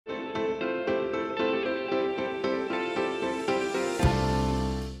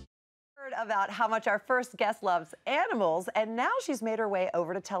about how much our first guest loves animals, and now she's made her way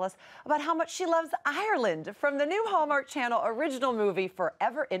over to tell us about how much she loves Ireland from the new Hallmark Channel original movie,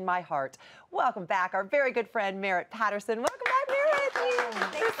 Forever in My Heart. Welcome back, our very good friend, Merritt Patterson. Welcome back,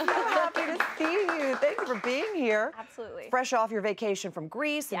 Merritt. We're so happy to see you. Thank you for being here. Absolutely. Fresh off your vacation from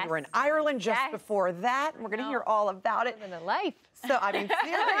Greece, and you were in Yes. Ireland just before that, and we're going to hear all about it. Living a life. So, I mean,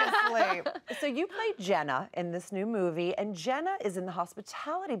 seriously. So you played Jenna in this new movie, and Jenna is in the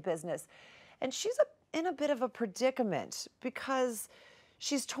hospitality business, and she's in a bit of a predicament because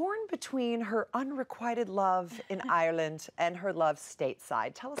she's torn between her unrequited love in Ireland and her love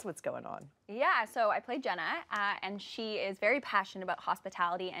stateside. Tell us what's going on. Yeah, so I played Jenna, and she is very passionate about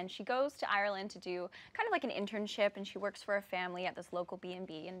hospitality, and she goes to Ireland to do kind of like an internship, and she works for a family at this local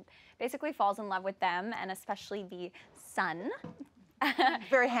B&B and basically falls in love with them, and especially the son.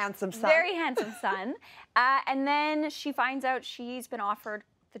 Very handsome son. Very handsome son. And then she finds out she's been offered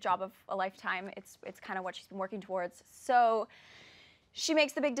the job of a lifetime. It's kind of what she's been working towards. So she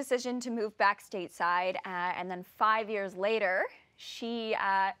makes the big decision to move back stateside, and then 5 years later, she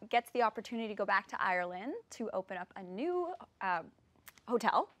gets the opportunity to go back to Ireland to open up a new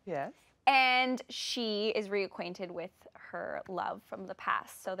hotel. Yes. And she is reacquainted with her love from the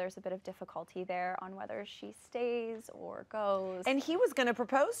past. So there's a bit of difficulty there on whether she stays or goes. And he was going to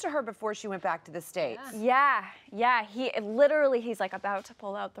propose to her before she went back to the States. Yeah. He's like about to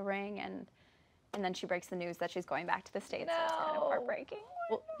pull out the ring, and then she breaks the news that she's going back to the States. So it's kind of heartbreaking.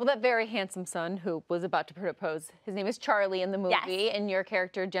 Well, that very handsome son who was about to propose, his name is Charlie in the movie, and your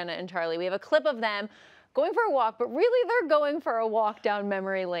character, Jenna and Charlie. We have a clip of them going for a walk, but really they're going for a walk down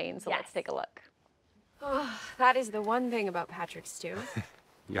memory lane, so let's take a look. Oh, that is the one thing about Patrick's stew.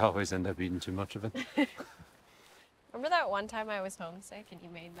 You always end up eating too much of it. Remember that one time I was homesick and you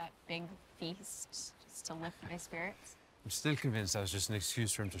made that big feast just to lift my spirits? I'm still convinced that was just an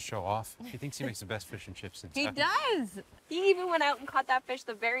excuse for him to show off. He thinks he makes the best fish and chips in He town. does! He even went out and caught that fish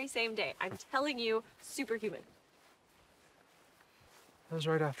the very same day. I'm telling you, superhuman. That was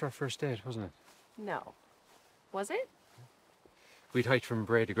right after our first date, wasn't it? No. Was it? We'd hiked from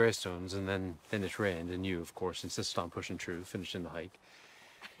Bray to Greystones, and then it rained, and you, of course, insisted on pushing through, finishing the hike.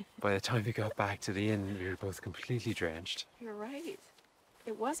 By the time we got back to the inn, we were both completely drenched. You're right.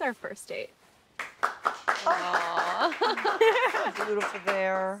 It was our first date. Beautiful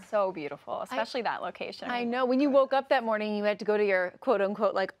there. So beautiful, especially that location. I know. When you woke up that morning, you had to go to your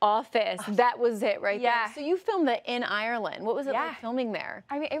quote-unquote like office. That was it right there. So you filmed that in Ireland. What was it like filming there?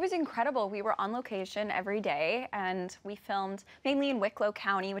 I mean, it was incredible. We were on location every day, and we filmed mainly in Wicklow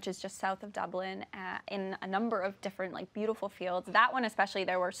County, which is just south of Dublin, in a number of different like beautiful fields. That one especially,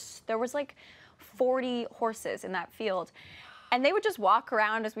 there was like 40 horses in that field. And they would just walk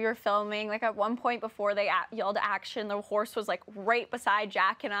around as we were filming. Like at one point before they yelled action, the horse was like right beside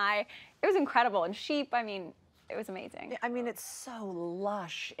Jack and I. It was incredible. And sheep, I mean, it was amazing. I mean, it's so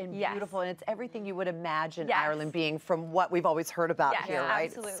lush and beautiful, and it's everything you would imagine Ireland being from what we've always heard about here, right?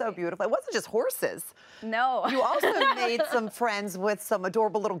 Absolutely. It's so beautiful. It wasn't just horses. No. You also made some friends with some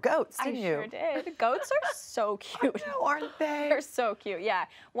adorable little goats, didn't you? I sure did. Goats are so cute. I know, aren't they? They're so cute, yeah.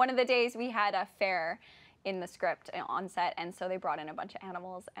 One of the days we had a fair in the script on set, and so they brought in a bunch of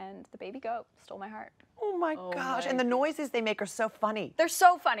animals, and the baby goat stole my heart. Oh my gosh, and the noises they make are so funny. They're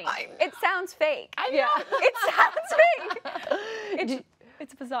so funny. It sounds fake. It sounds fake.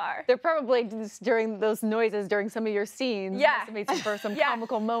 It's bizarre. They're probably just during those noises during some of your scenes. Yeah. Must have made for some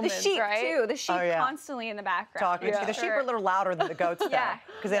comical moments, the sheep right? too. The sheep constantly in the background. Talking to you. The sheep are a little louder than the goats, though,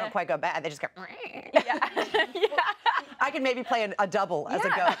 because they don't quite go bad. They just go. I can maybe play a double as a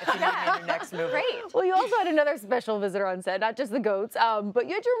goat if you need me in your next movie. Great. Well, you also had another special visitor on set, not just the goats, but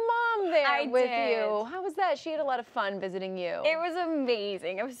you had your mom there with you. How was that? She had a lot of fun visiting you. It was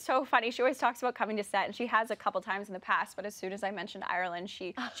amazing. It was so funny. She always talks about coming to set, and she has a couple times in the past, but as soon as I mentioned Ireland,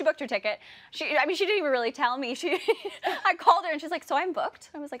 she booked her ticket. She didn't even really tell me. I called her, and she's like, so I'm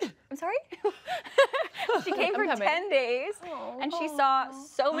booked? I was like, I'm sorry? She came for 10 days, and she saw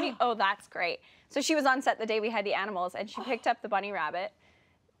so many, that's great. So she was on set the day we had the animals, and she picked up the bunny rabbit.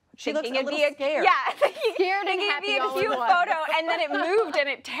 She looks a little scared. Yeah, scared and happy me a all in cute one. photo, and then it moved, and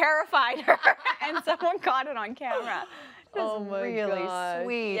it terrified her, and someone caught it on camera. It was really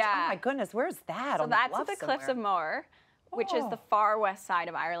sweet. Yeah. Oh my goodness, where's that? So on that's the at the bluff Cliffs of somewhere? Moher, which is the far west side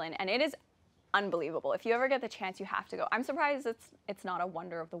of Ireland, and it is unbelievable. If you ever get the chance, you have to go. I'm surprised it's not a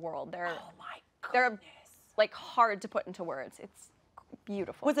wonder of the world. They're like hard to put into words. It's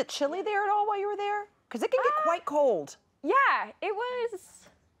beautiful. Was it chilly there at all while you were there? Because it can get quite cold. Yeah, it was.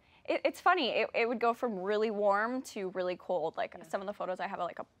 It's funny. It would go from really warm to really cold. Like some of the photos I have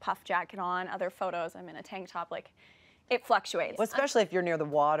like a puff jacket on. Other photos I'm in a tank top. Like It fluctuates. Well, especially if you're near the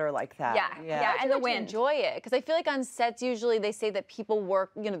water like that. Yeah, and the wind. Enjoy it, because I feel like on sets usually they say that people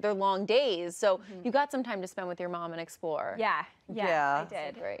work, you know, they're long days, so you got some time to spend with your mom and explore. Yeah, Yeah. I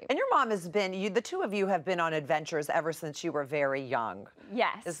did. Great. And your mom has been, the two of you have been on adventures ever since you were very young.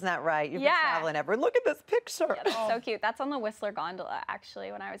 Yes. Isn't that right? You've been Yeah. traveling everywhere. Look at this picture. Yeah, that's so cute. That's on the Whistler gondola,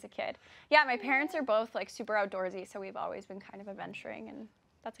 actually, when I was a kid. Yeah, my parents are both like super outdoorsy, so we've always been kind of adventuring, and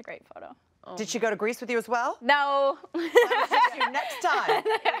that's a great photo. Did she go to Greece with you as well? No. Next time.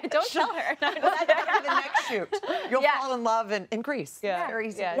 Don't tell her. No, Well, that'll be the next shoot. You'll Yeah. fall in love in Greece. Yeah. Very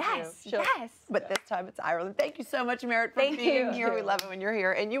easy. Yeah. Yes, Sure. yes. But this time it's Ireland. Thank you so much, Merritt, for Thank being you. here. We love it when you're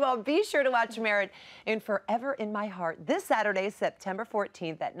here. And you all be sure to watch Merritt in Forever in My Heart this Saturday, September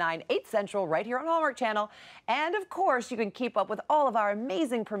 14th at 9, 8 Central, right here on Hallmark Channel. And of course, you can keep up with all of our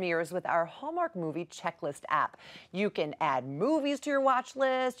amazing premieres with our Hallmark Movie Checklist app. You can add movies to your watch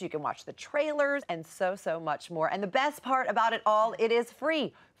list. You can watch the trailers and so much more. And the best part about it all, it is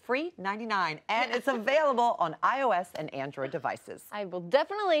free. Free 99, and it's available on iOS and Android devices. I will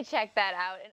definitely check that out.